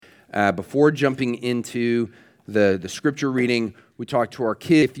Before jumping into the scripture reading, we talked to our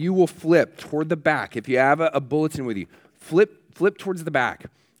kids. If you will flip toward the back, if you have a bulletin with you, flip towards the back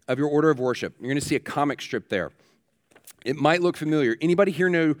of your order of worship. You're going to see a comic strip there. It might look familiar. Anybody here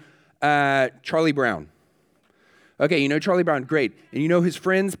know Charlie Brown? Okay, you know Charlie Brown, great. And you know his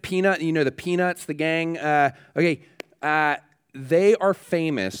friends, Peanut, you know the Peanuts, the gang. They are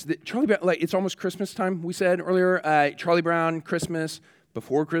famous. Charlie Brown, like it's almost Christmas time, we said earlier. Charlie Brown, Christmas.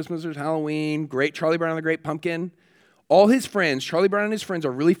 Before Christmas, there's Halloween. Great, Charlie Brown and the Great Pumpkin. All his friends, Charlie Brown and his friends,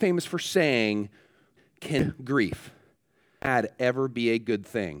 are really famous for saying, can grief ever be a good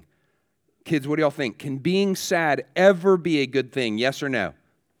thing? Kids, what do y'all think? Can being sad ever be a good thing? Yes or no?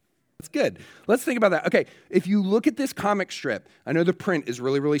 That's good. Let's think about that. Okay, if you look at this comic strip, I know the print is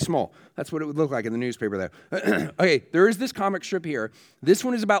really, really small. That's what it would look like in the newspaper there. Okay, there is this comic strip here. This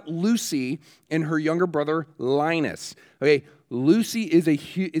one is about Lucy and her younger brother, Linus. Okay, Lucy is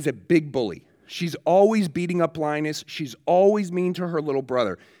a big bully. She's always beating up Linus. She's always mean to her little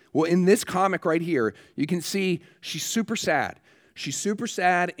brother. Well, in this comic right here, you can see she's super sad. She's super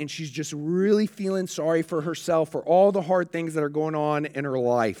sad, and she's just really feeling sorry for herself for all the hard things that are going on in her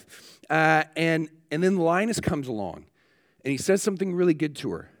life. And then Linus comes along, and he says something really good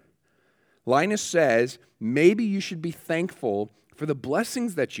to her. Linus says, maybe you should be thankful for the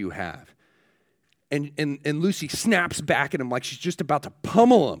blessings that you have. And Lucy snaps back at him like she's just about to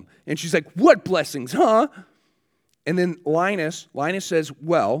pummel him. And she's like, what blessings, huh? And then Linus says,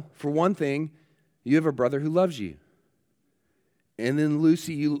 well, for one thing, you have a brother who loves you. And then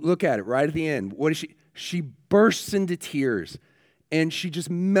Lucy, you look at it right at the end. What is she? She bursts into tears. And she just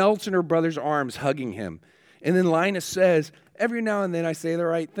melts in her brother's arms, hugging him. And then Linus says, every now and then I say the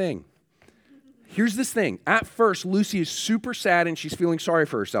right thing. Here's this thing. At first, Lucy is super sad and she's feeling sorry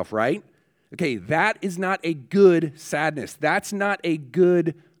for herself, right? Okay, that is not a good sadness. That's not a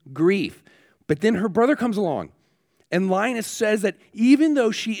good grief. But then her brother comes along. And Linus says that even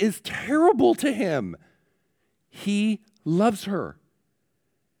though she is terrible to him, he loves her.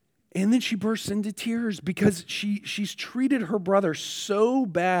 And then she bursts into tears because she's treated her brother so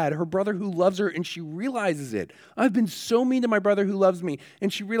bad, her brother who loves her, and she realizes it. I've been so mean to my brother who loves me,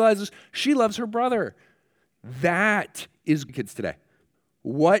 and she realizes she loves her brother. That is kids today.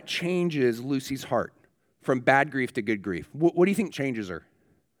 What changes Lucy's heart from bad grief to good grief? What do you think changes her?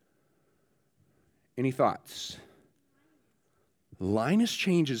 Any thoughts? Linus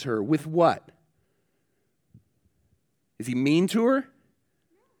changes her with what? Is he mean to her?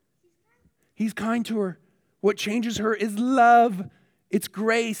 He's kind to her. What changes her is love. It's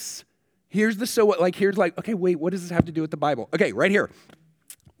grace. Here's the so what, okay, wait, what does this have to do with the Bible? Okay, right here.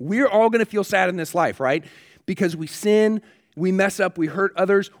 We're all going to feel sad in this life, right? Because we sin, we mess up, we hurt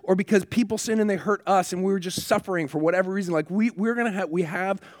others, or because people sin and they hurt us and we were just suffering for whatever reason. Like we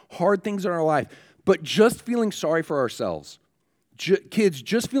have hard things in our life, but just feeling sorry for ourselves. Kids,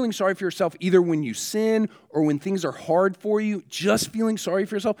 just feeling sorry for yourself, either when you sin or when things are hard for you, just feeling sorry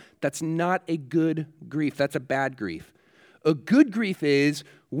for yourself, that's not a good grief. That's a bad grief. A good grief is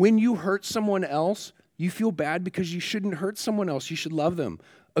when you hurt someone else, you feel bad because you shouldn't hurt someone else. You should love them.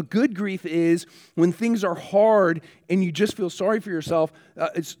 A good grief is when things are hard and you just feel sorry for yourself.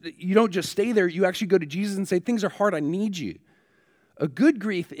 You don't just stay there. You actually go to Jesus and say, things are hard. I need you. A good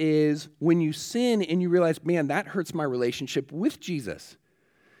grief is when you sin and you realize, man, that hurts my relationship with Jesus.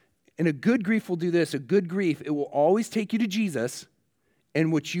 And a good grief will do this. A good grief, it will always take you to Jesus.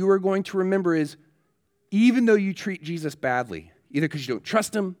 And what you are going to remember is, even though you treat Jesus badly, either because you don't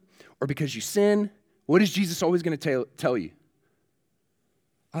trust him or because you sin, what is Jesus always going to tell you?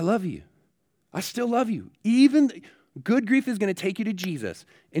 I love you. I still love you. Good grief is going to take you to Jesus,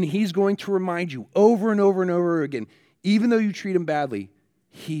 and he's going to remind you over and over and over again, even though you treat him badly,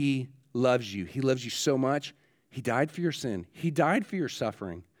 he loves you. He loves you so much. He died for your sin. He died for your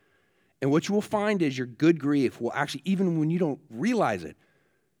suffering. And what you will find is your good grief will actually, even when you don't realize it,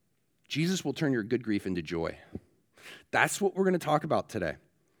 Jesus will turn your good grief into joy. That's what we're going to talk about today,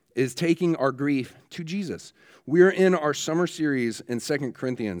 is taking our grief to Jesus. We're in our summer series in 2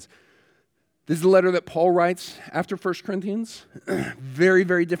 Corinthians. This is the letter that Paul writes after 1 Corinthians. Very,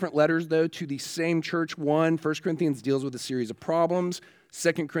 very different letters, though, to the same church. 1 Corinthians deals with a series of problems.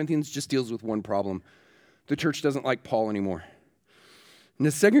 2 Corinthians just deals with one problem. The church doesn't like Paul anymore. And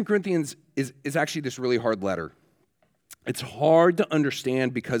the 2 Corinthians is actually this really hard letter. It's hard to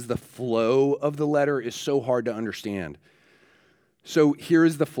understand because the flow of the letter is so hard to understand. So here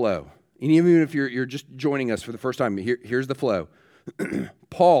is the flow. And even if you're just joining us for the first time, here's the flow.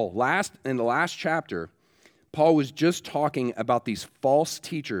 Paul, in the last chapter, Paul was just talking about these false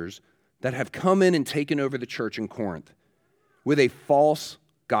teachers that have come in and taken over the church in Corinth with a false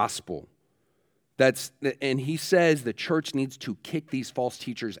gospel. And he says the church needs to kick these false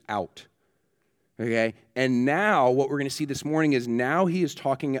teachers out. Okay? And now what we're going to see this morning is now he is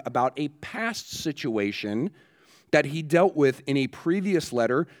talking about a past situation that he dealt with in a previous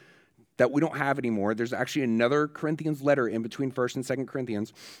letter that we don't have anymore. There's actually another Corinthians letter in between 1st and 2nd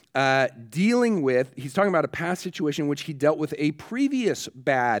Corinthians he's talking about a past situation in which he dealt with a previous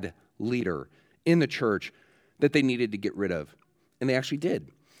bad leader in the church that they needed to get rid of. And they actually did.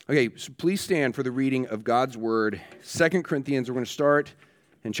 Okay, so please stand for the reading of God's word. 2 Corinthians, we're going to start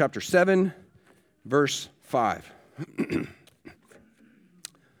in chapter 7, verse 5.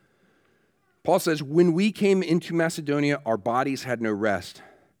 Paul says, "When we came into Macedonia, our bodies had no rest,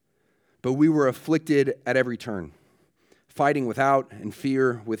 but we were afflicted at every turn, fighting without and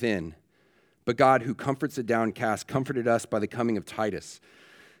fear within. But God, who comforts the downcast, comforted us by the coming of Titus,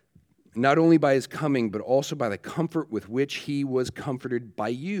 not only by his coming, but also by the comfort with which he was comforted by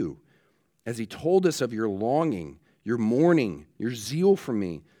you, as he told us of your longing, your mourning, your zeal for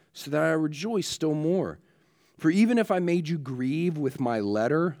me, so that I rejoice still more. For even if I made you grieve with my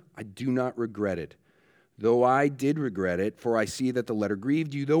letter, I do not regret it. Though I did regret it, for I see that the letter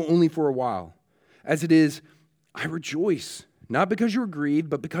grieved you, though only for a while. As it is, I rejoice, not because you were grieved,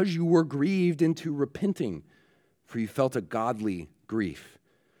 but because you were grieved into repenting, for you felt a godly grief,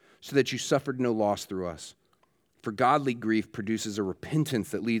 so that you suffered no loss through us. For godly grief produces a repentance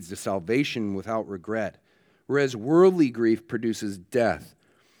that leads to salvation without regret, whereas worldly grief produces death.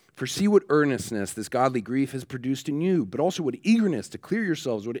 For see what earnestness this godly grief has produced in you, but also what eagerness to clear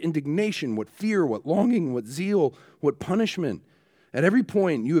yourselves, what indignation, what fear, what longing, what zeal, what punishment. At every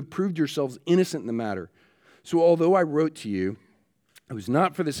point you have proved yourselves innocent in the matter. So although I wrote to you, it was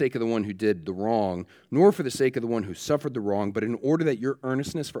not for the sake of the one who did the wrong, nor for the sake of the one who suffered the wrong, but in order that your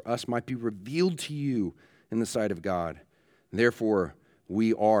earnestness for us might be revealed to you in the sight of God. Therefore,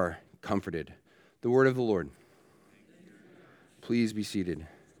 we are comforted." The word of the Lord. Please be seated.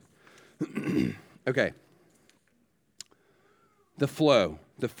 Okay. The flow.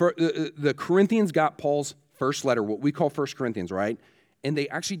 The Corinthians got Paul's first letter, what we call 1 Corinthians, right? And they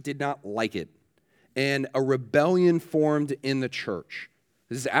actually did not like it. And a rebellion formed in the church.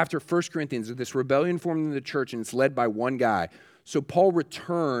 This is after 1 Corinthians. This rebellion formed in the church, and it's led by one guy. So Paul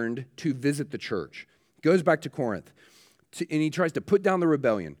returned to visit the church. Goes back to Corinth, and he tries to put down the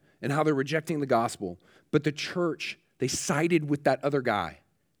rebellion and how they're rejecting the gospel. But the church, they sided with that other guy,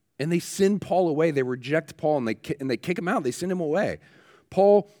 and they send Paul away. They reject Paul, and they kick him out. They send him away.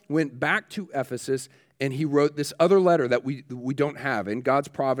 Paul went back to Ephesus, and he wrote this other letter that we don't have. In God's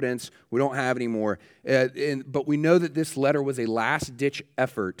providence, we don't have anymore. But we know that this letter was a last-ditch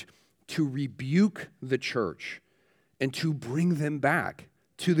effort to rebuke the church and to bring them back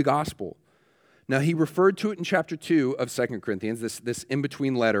to the gospel. Now, he referred to it in chapter 2 of 2 Corinthians, this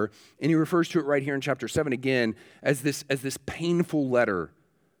in-between letter, and he refers to it right here in chapter 7 again as this painful letter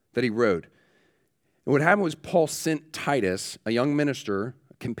that he wrote. And what happened was Paul sent Titus, a young minister,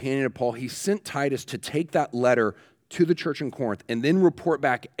 companion of Paul, he sent Titus to take that letter to the church in Corinth and then report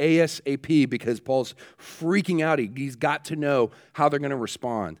back ASAP because Paul's freaking out. He's got to know how they're going to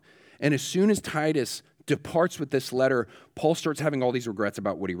respond. And as soon as Titus departs with this letter, Paul starts having all these regrets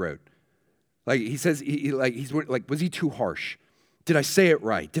about what he wrote. Like he says, was he too harsh? Did I say it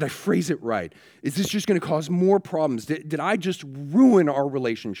right? Did I phrase it right? Is this just going to cause more problems? Did I just ruin our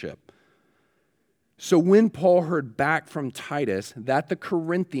relationship? So when Paul heard back from Titus that the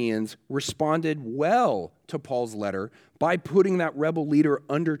Corinthians responded well to Paul's letter by putting that rebel leader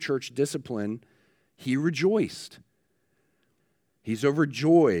under church discipline, he rejoiced. He's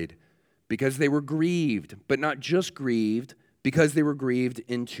overjoyed because they were grieved, but not just grieved, because they were grieved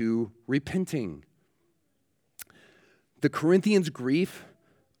into repenting. The Corinthians' grief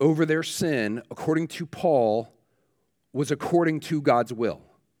over their sin, according to Paul, was according to God's will.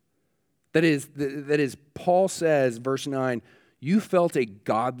 That is, Paul says, verse 9, you felt a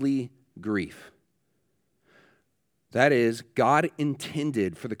godly grief. That is, God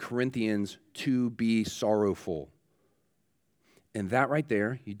intended for the Corinthians to be sorrowful. And that right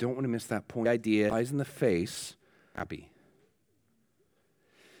there, you don't want to miss that point. The idea lies in the face, happy.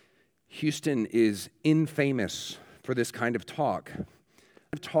 Houston is infamous for this kind of talk.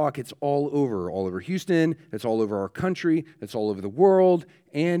 It's all over Houston, it's all over our country, it's all over the world,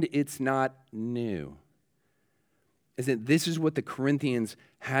 and it's not new. This is what the Corinthians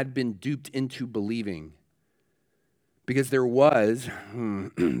had been duped into believing. Because there was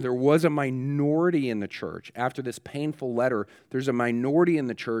a minority in the church. After this painful letter, there's a minority in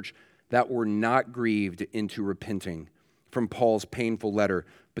the church that were not grieved into repenting from Paul's painful letter,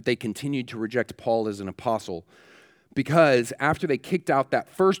 but they continued to reject Paul as an apostle. Because after they kicked out that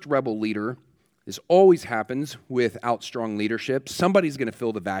first rebel leader, this always happens without strong leadership. Somebody's going to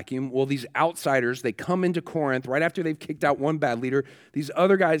fill the vacuum. Well, these outsiders, they come into Corinth right after they've kicked out one bad leader. These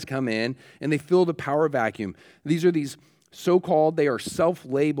other guys come in and they fill the power vacuum. These are these so-called, they are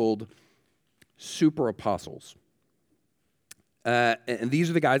self-labeled super apostles. And these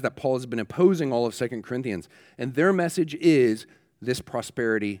are the guys that Paul has been opposing all of 2 Corinthians. And their message is this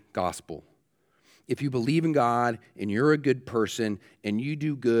prosperity gospel. If you believe in God and you're a good person and you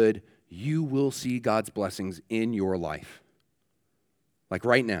do good, you will see God's blessings in your life. Like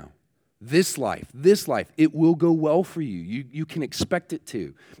right now. This life, it will go well for you. You can expect it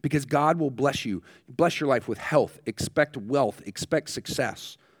to, because God will bless you. Bless your life with health. Expect wealth. Expect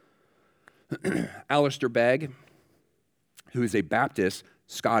success. Alistair Begg, who is a Baptist,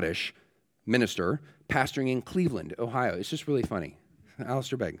 Scottish minister, pastoring in Cleveland, Ohio. It's just really funny.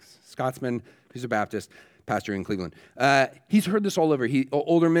 Alistair Begg, Scotsman, who's a Baptist, pastoring in Cleveland. He's heard this all over.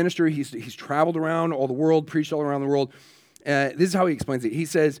 Older minister, he's traveled around all the world, preached all around the world. This is how he explains it. He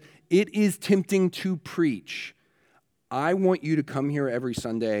says, "It is tempting to preach. I want you to come here every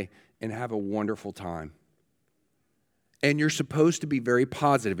Sunday and have a wonderful time. And you're supposed to be very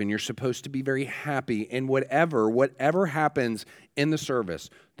positive, and you're supposed to be very happy, and whatever happens in the service,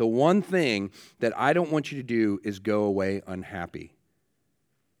 the one thing that I don't want you to do is go away unhappy,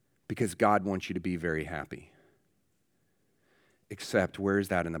 because God wants you to be very happy." Except, where is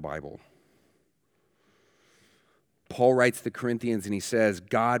that in the Bible? Paul writes to the Corinthians and he says,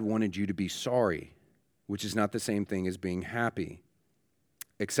 God wanted you to be sorry, which is not the same thing as being happy,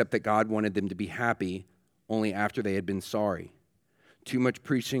 except that God wanted them to be happy only after they had been sorry. Too much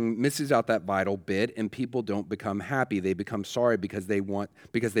preaching misses out that vital bit, and people don't become happy. They become sorry because they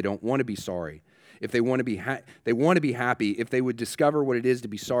don't want to be sorry. If they want to be they want to be happy. If they would discover what it is to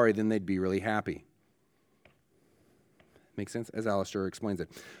be sorry, then they'd be really happy. Makes sense? As Alistair explains it.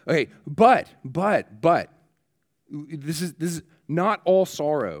 Okay, but this is not all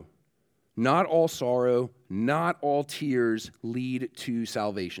sorrow. Not all sorrow, not all tears lead to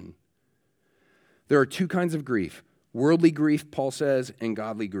salvation. There are two kinds of grief. Worldly grief, Paul says, and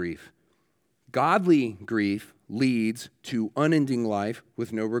godly grief. Godly grief leads to unending life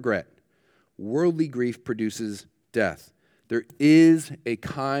with no regret. Worldly grief produces death. There is a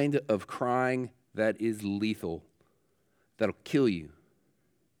kind of crying that is lethal, that'll kill you.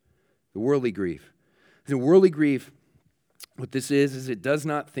 The worldly grief. The worldly grief, what this is it does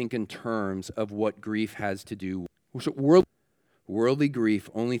not think in terms of what grief has to do. So worldly grief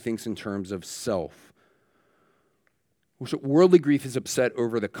only thinks in terms of self. So worldly grief is upset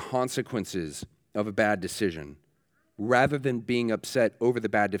over the consequences of a bad decision, rather than being upset over the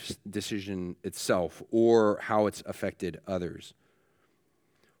bad decision itself or how it's affected others.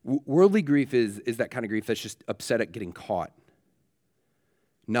 Worldly grief is that kind of grief that's just upset at getting caught,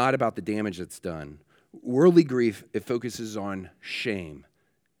 not about the damage that's done. Worldly grief, it focuses on shame,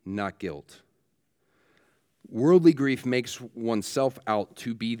 not guilt. Worldly grief makes oneself out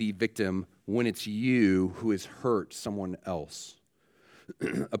to be the victim when it's you who has hurt someone else.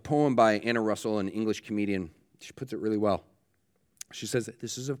 A poem by Anna Russell, an English comedian, she puts it really well. She says,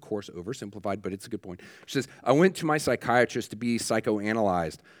 this is of course oversimplified, but it's a good point. She says, I went to my psychiatrist to be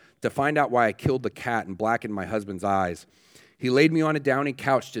psychoanalyzed, to find out why I killed the cat and blackened my husband's eyes. He laid me on a downy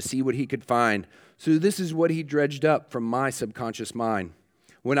couch to see what he could find. So this is what he dredged up from my subconscious mind.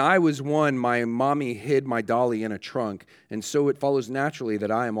 When I was one, my mommy hid my dolly in a trunk, and so it follows naturally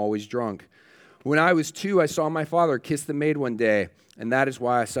that I am always drunk. When I was 2, I saw my father kiss the maid one day, and that is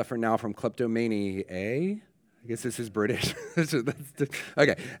why I suffer now from kleptomania. I guess this is British.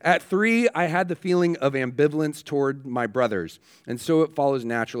 Okay. At 3, I had the feeling of ambivalence toward my brothers, and so it follows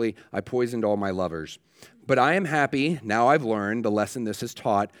naturally I poisoned all my lovers. But I am happy, now I've learned, the lesson this has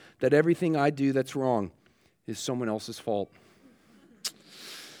taught, that everything I do that's wrong is someone else's fault.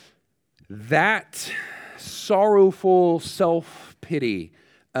 That sorrowful self-pity,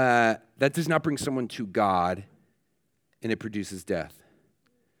 that does not bring someone to God, and it produces death.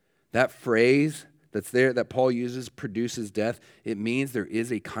 That phrase that's there, that Paul uses, produces death, it means there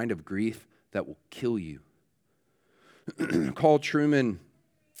is a kind of grief that will kill you. Carl Trueman,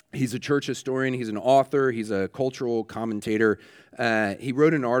 he's a church historian, he's an author, he's a cultural commentator. He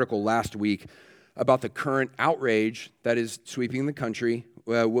wrote an article last week about the current outrage that is sweeping the country,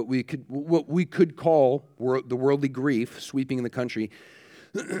 what we could call the worldly grief sweeping the country.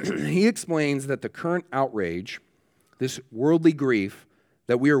 He explains that the current outrage, this worldly grief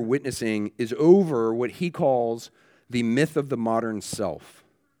that we are witnessing, is over what he calls the myth of the modern self.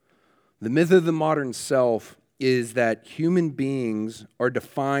 The myth of the modern self is that human beings are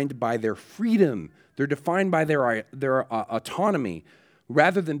defined by their freedom They're defined by their autonomy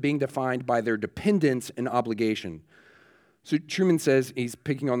rather than being defined by their dependence and obligation. So Truman says, he's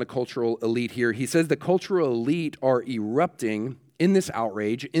picking on the cultural elite here. He says the cultural elite are erupting in this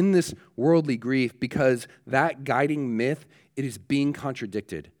outrage, in this worldly grief, because that guiding myth, it is being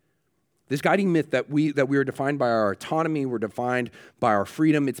contradicted. This guiding myth that we are defined by our autonomy, we're defined by our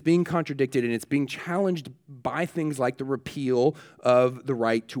freedom, it's being contradicted and it's being challenged by things like the repeal of the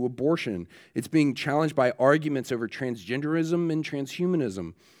right to abortion. It's being challenged by arguments over transgenderism and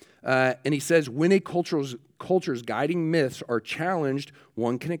transhumanism. And he says, when a culture's guiding myths are challenged,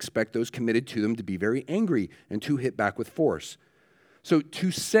 one can expect those committed to them to be very angry and to hit back with force. So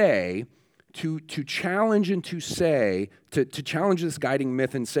to challenge this guiding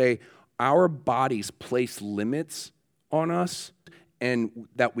myth and say, our bodies place limits on us and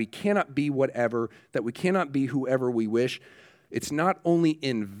that we cannot be whatever, that we cannot be whoever we wish, it's not only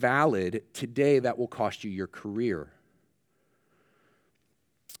invalid, today that will cost you your career.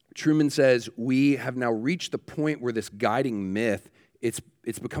 Truman says, we have now reached the point where this guiding myth, it's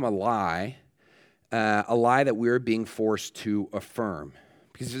become a lie that we're being forced to affirm.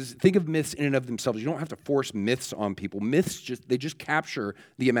 Because think of myths in and of themselves. You don't have to force myths on people. Myths they just capture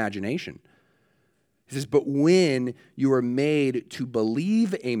the imagination. He says, but when you are made to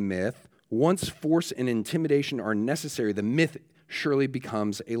believe a myth, once force and intimidation are necessary, the myth surely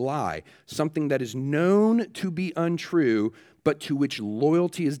becomes a lie, something that is known to be untrue, but to which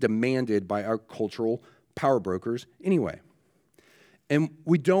loyalty is demanded by our cultural power brokers anyway. And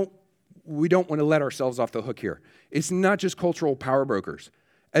we don't want to let ourselves off the hook here. It's not just cultural power brokers.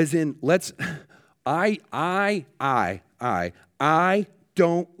 As in, I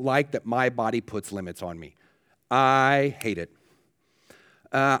don't like that my body puts limits on me. I hate it.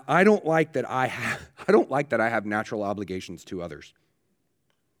 I don't like that I have natural obligations to others.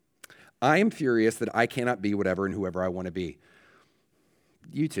 I am furious that I cannot be whatever and whoever I want to be.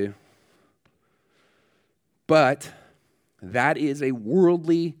 You too. But that is a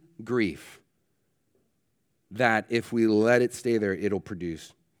worldly grief that if we let it stay there, it'll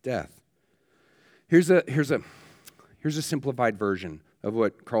produce death. Here's a simplified version of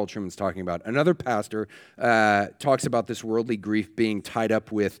what Carl Truman's talking about. Another pastor talks about this worldly grief being tied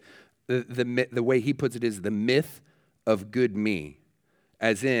up with the way he puts it is the myth of good me,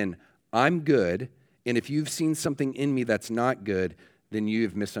 as in I'm good, and if you've seen something in me that's not good, then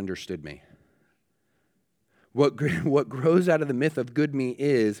you've misunderstood me. What grows out of the myth of good me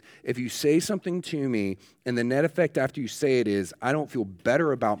is if you say something to me and the net effect after you say it is I don't feel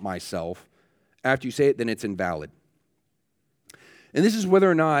better about myself after you say it, then it's invalid. And this is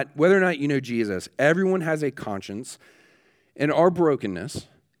whether or not you know Jesus. Everyone has a conscience, and our brokenness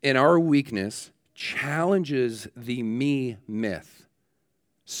and our weakness challenges the me myth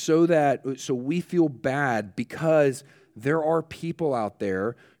so we feel bad because there are people out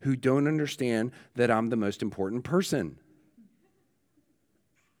there who don't understand that I'm the most important person.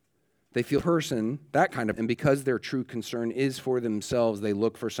 They feel and because their true concern is for themselves, they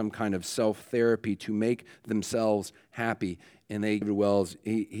look for some kind of self-therapy to make themselves happy. And Wells,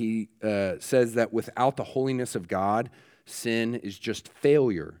 he says that without the holiness of God, sin is just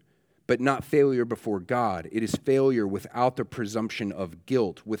failure, but not failure before God. It is failure without the presumption of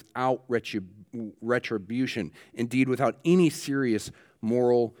guilt, without retribution, indeed without any serious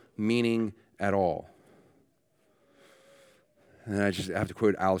moral meaning at all. And I just have to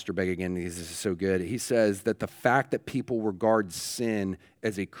quote Alistair Begg again because this is so good. He says that the fact that people regard sin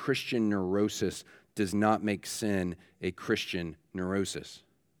as a Christian neurosis does not make sin a Christian neurosis.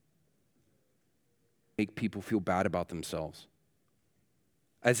 Make people feel bad about themselves.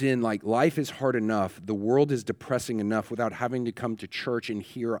 As in, like, life is hard enough, the world is depressing enough without having to come to church and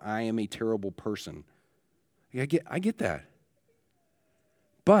hear I am a terrible person. I get that.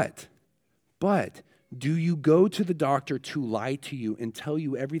 But do you go to the doctor to lie to you and tell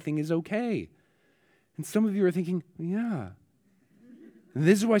you everything is okay? And some of you are thinking, yeah. And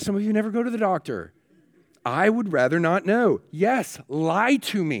this is why some of you never go to the doctor. I would rather not know. Yes, lie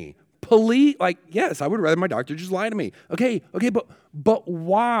to me. Yes, I would rather my doctor just lie to me. Okay, but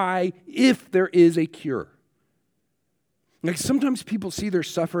why if there is a cure? Like sometimes people see their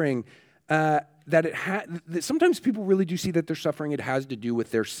suffering sometimes people really do see that their suffering, it has to do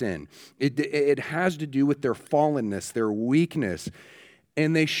with their sin. It has to do with their fallenness, their weakness.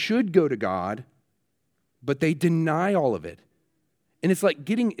 And they should go to God, but they deny all of it. And it's like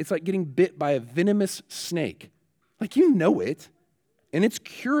getting bit by a venomous snake. Like you know it. And it's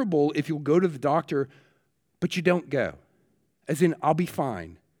curable if you'll go to the doctor, but you don't go. As in, I'll be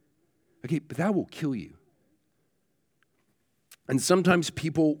fine. Okay, but that will kill you. And sometimes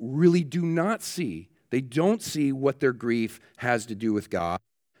people really do not see. They don't see what their grief has to do with God,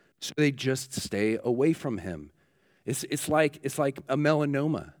 so they just stay away from him. It's like a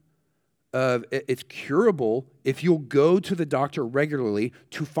melanoma. It's curable if you'll go to the doctor regularly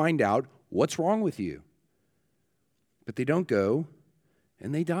to find out what's wrong with you. But they don't go,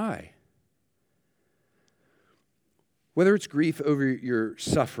 and they die. Whether it's grief over your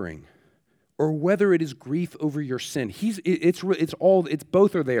suffering, or whether it is grief over your sin, it's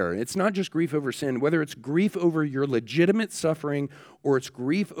both are there. It's not just grief over sin. Whether it's grief over your legitimate suffering or it's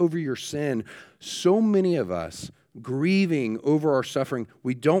grief over your sin, so many of us grieving over our suffering,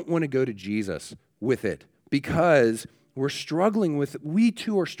 we don't want to go to Jesus with it because we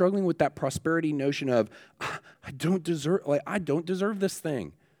too are struggling with that prosperity notion of, I don't deserve this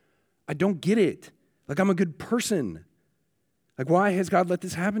thing. I don't get it. Like, I'm a good person. Like, why has God let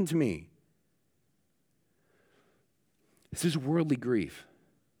this happen to me? This is worldly grief.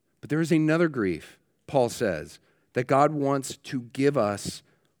 But there is another grief, Paul says, that God wants to give us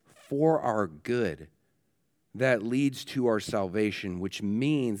for our good that leads to our salvation, which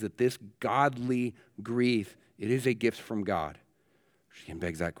means that this godly grief, it is a gift from God. Which again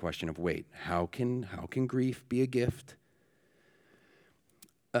begs that question of, wait, how can grief be a gift?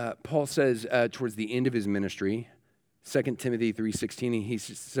 Paul says towards the end of his ministry, 2 Timothy 3:16, he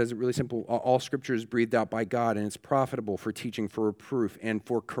says it really simple. All scripture is breathed out by God, and it's profitable for teaching, for reproof, and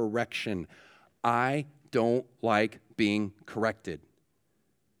for correction. I don't like being corrected.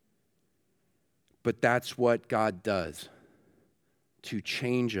 But that's what God does to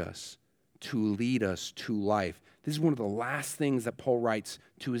change us, to lead us to life. This is one of the last things that Paul writes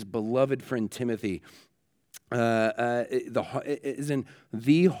to his beloved friend Timothy. Is in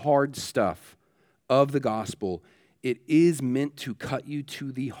the hard stuff of the gospel. It is meant to cut you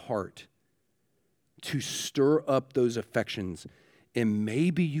to the heart, to stir up those affections, and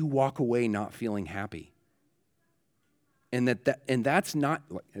maybe you walk away not feeling happy. And that's not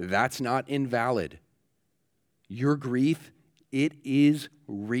invalid. Your grief, it is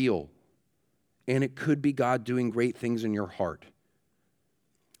real. And it could be God doing great things in your heart.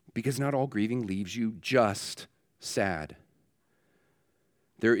 Because not all grieving leaves you just sad.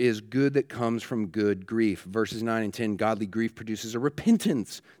 There is good that comes from good grief. Verses 9 and 10, godly grief produces a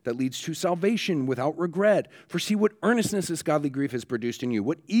repentance that leads to salvation without regret. For see what earnestness this godly grief has produced in you,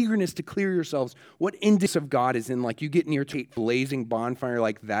 what eagerness to clear yourselves, what index of God is in, like you get near to a blazing bonfire,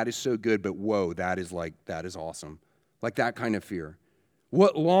 like that is so good, but whoa, that is awesome. Like that kind of fear.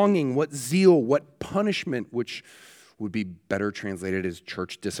 What longing, what zeal, what punishment, which would be better translated as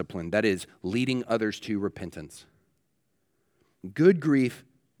church discipline. That is, leading others to repentance. Good grief,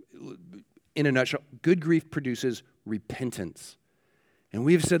 in a nutshell, good grief produces repentance. And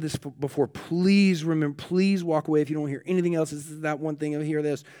we have said this before. Please remember, please walk away if you don't hear anything else. This is that one thing. I hear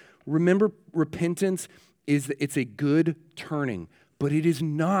this. Remember, repentance it's a good turning. But it is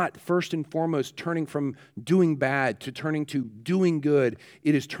not, first and foremost, turning from doing bad to turning to doing good.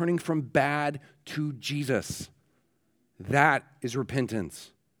 It is turning from bad to Jesus. That is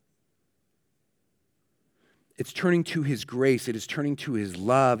repentance. It's turning to his grace. It is turning to his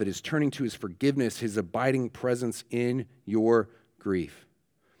love. It is turning to his forgiveness, his abiding presence in your grief.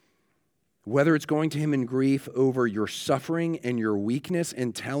 Whether it's going to him in grief over your suffering and your weakness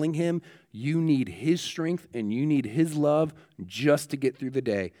and telling him you need his strength and you need his love just to get through the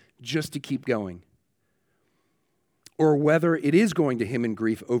day, just to keep going. Or whether it is going to him in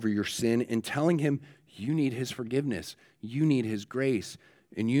grief over your sin and telling him you need his forgiveness, you need his grace,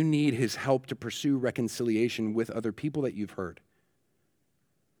 and you need his help to pursue reconciliation with other people that you've hurt.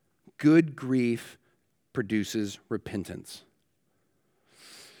 Good grief produces repentance.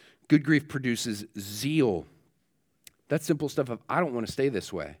 Good grief produces zeal. That simple stuff of, I don't want to stay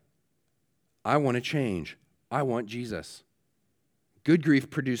this way. I want to change. I want Jesus. Good grief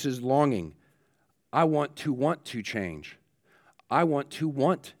produces longing. I want to change. I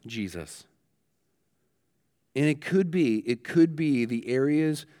want Jesus. And it could be the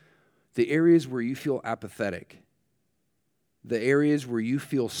areas where you feel apathetic, the areas where you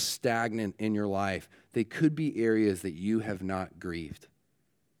feel stagnant in your life. They could be areas that you have not grieved.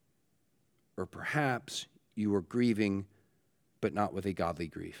 Or perhaps you are grieving, but not with a godly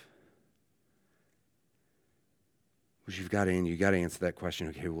grief. Which you got to answer that question.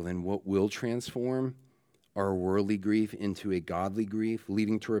 Okay, well then what will transform our worldly grief into a godly grief,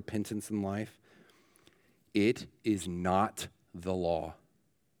 leading to repentance in life? It is not the law.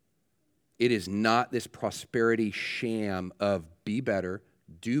 It is not this prosperity sham of be better,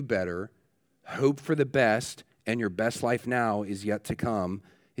 do better, hope for the best, and your best life now is yet to come.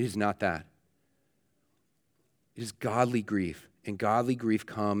 It is not that. It is godly grief. And godly grief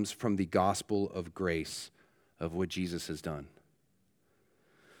comes from the gospel of grace of what Jesus has done.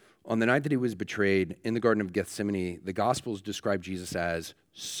 On the night that he was betrayed in the Garden of Gethsemane, the Gospels describe Jesus as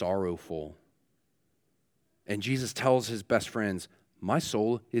sorrowful. And Jesus tells his best friends, my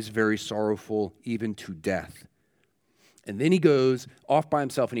soul is very sorrowful, even to death. And then he goes off by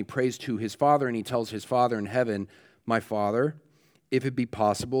himself and he prays to his Father, and he tells his Father in heaven, my Father, if it be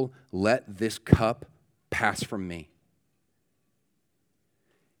possible, let this cup pass from me.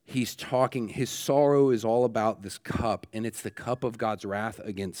 He's talking, his sorrow is all about this cup, and it's the cup of God's wrath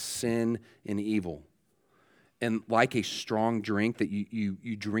against sin and evil. And like a strong drink that you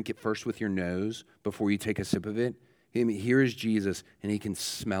drink it first with your nose before you take a sip of it, here is Jesus, and he can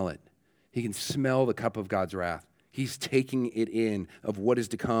smell it. He can smell the cup of God's wrath. He's taking it in of what is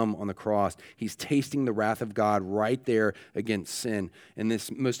to come on the cross. He's tasting the wrath of God right there against sin. And this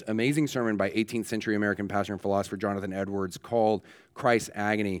most amazing sermon by 18th century American pastor and philosopher Jonathan Edwards called Christ's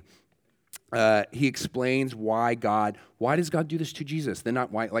Agony, he explains why does God do this to Jesus?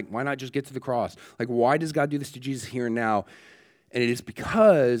 Why not just get to the cross? Why does God do this to Jesus here and now? And it is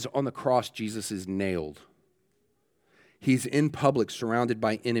because on the cross, Jesus is nailed. He's in public, surrounded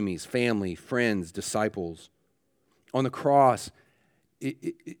by enemies, family, friends, disciples. On the cross,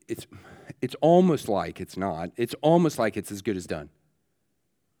 it's almost like it's not. It's almost like it's as good as done.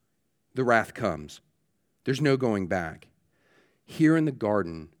 The wrath comes. There's no going back. Here in the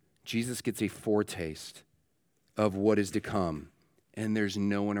garden, Jesus gets a foretaste of what is to come, and there's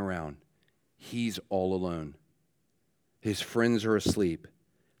no one around. He's all alone. His friends are asleep.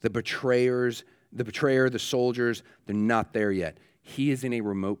 The betrayer, the soldiers, they're not there yet. He is in a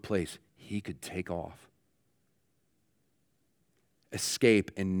remote place. He could take off,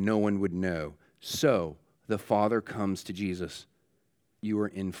 escape, and no one would know. So the Father comes to Jesus. You are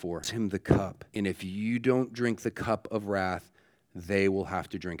in for him the cup. And if you don't drink the cup of wrath, they will have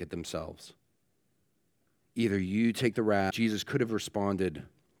to drink it themselves. Either you take the wrath. Jesus could have responded,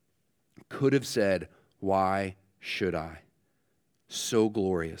 could have said, why should I? So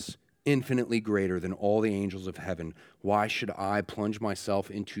glorious, infinitely greater than all the angels of heaven. Why should I plunge myself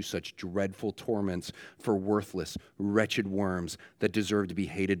into such dreadful torments for worthless, wretched worms that deserve to be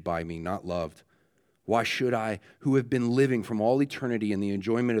hated by me, not loved? Why should I, who have been living from all eternity in the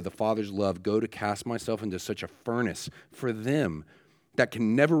enjoyment of the Father's love, go to cast myself into such a furnace for them that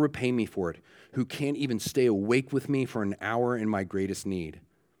can never repay me for it, who can't even stay awake with me for an hour in my greatest need?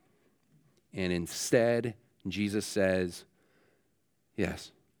 And instead, Jesus says,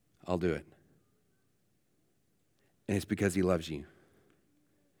 yes, I'll do it. And it's because he loves you.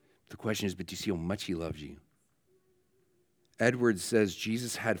 The question is, but do you see how much he loves you? Edwards says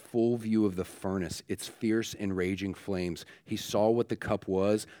Jesus had full view of the furnace, its fierce and raging flames. He saw what the cup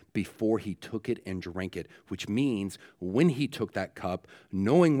was before he took it and drank it, which means when he took that cup,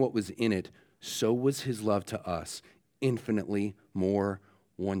 knowing what was in it, so was his love to us, infinitely more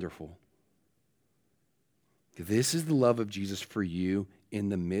wonderful. This is the love of Jesus for you in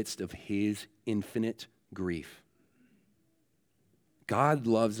the midst of his infinite grief. God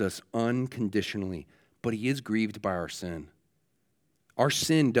loves us unconditionally, but he is grieved by our sin. Our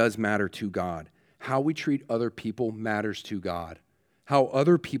sin does matter to God. How we treat other people matters to God. How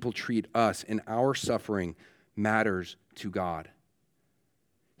other people treat us in our suffering matters to God.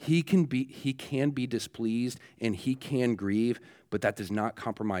 He can be displeased and he can grieve, but that does not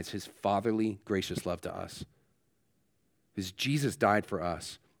compromise his fatherly, gracious love to us. Because Jesus died for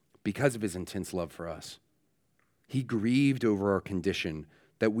us because of his intense love for us. He grieved over our condition,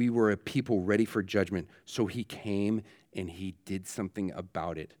 that we were a people ready for judgment, so he came and he did something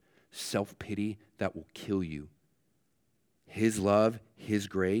about it. Self-pity that will kill you. His love, his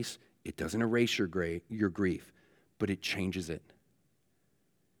grace, it doesn't erase your grief, but it changes it.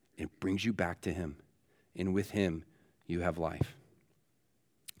 It brings you back to him, and with him, you have life.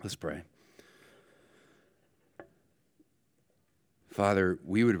 Let's pray. Father,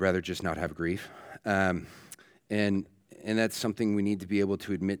 we would rather just not have grief, and that's something we need to be able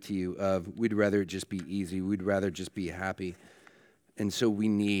to admit to you of. We'd rather it just be easy. We'd rather just be happy. And so we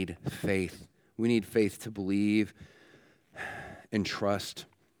need faith. We need faith to believe and trust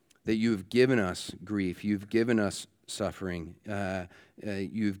that you have given us grief. You've given us suffering.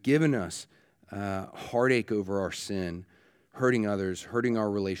 You've given us heartache over our sin, hurting others, hurting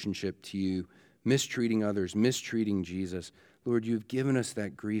our relationship to you, mistreating others, mistreating Jesus. Lord, you've given us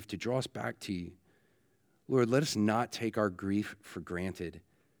that grief to draw us back to you. Lord, let us not take our grief for granted.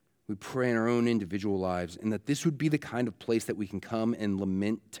 We pray in our own individual lives, and that this would be the kind of place that we can come and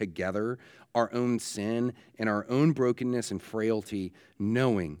lament together our own sin and our own brokenness and frailty,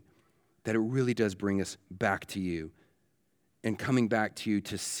 knowing that it really does bring us back to you. and coming back to you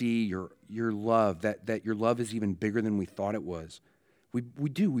to see your love, that your love is even bigger than we thought it was.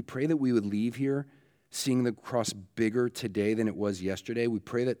 We pray that we would leave here seeing the cross bigger today than it was yesterday. We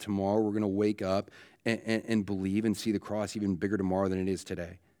pray that tomorrow we're going to wake up and believe and see the cross even bigger tomorrow than it is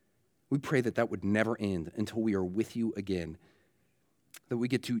today. We pray that would never end until we are with you again. That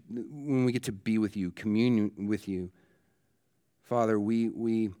when we get to be with you, commune with you. Father,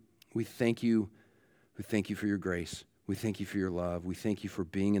 we thank you. We thank you for your grace. We thank you for your love. We thank you for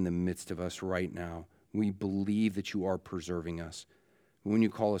being in the midst of us right now. We believe that you are preserving us. When you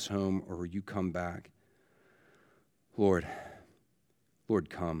call us home or you come back, Lord,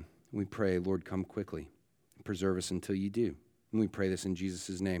 come. We pray, Lord, come quickly. Preserve us until you do. And we pray this in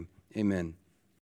Jesus' name. Amen.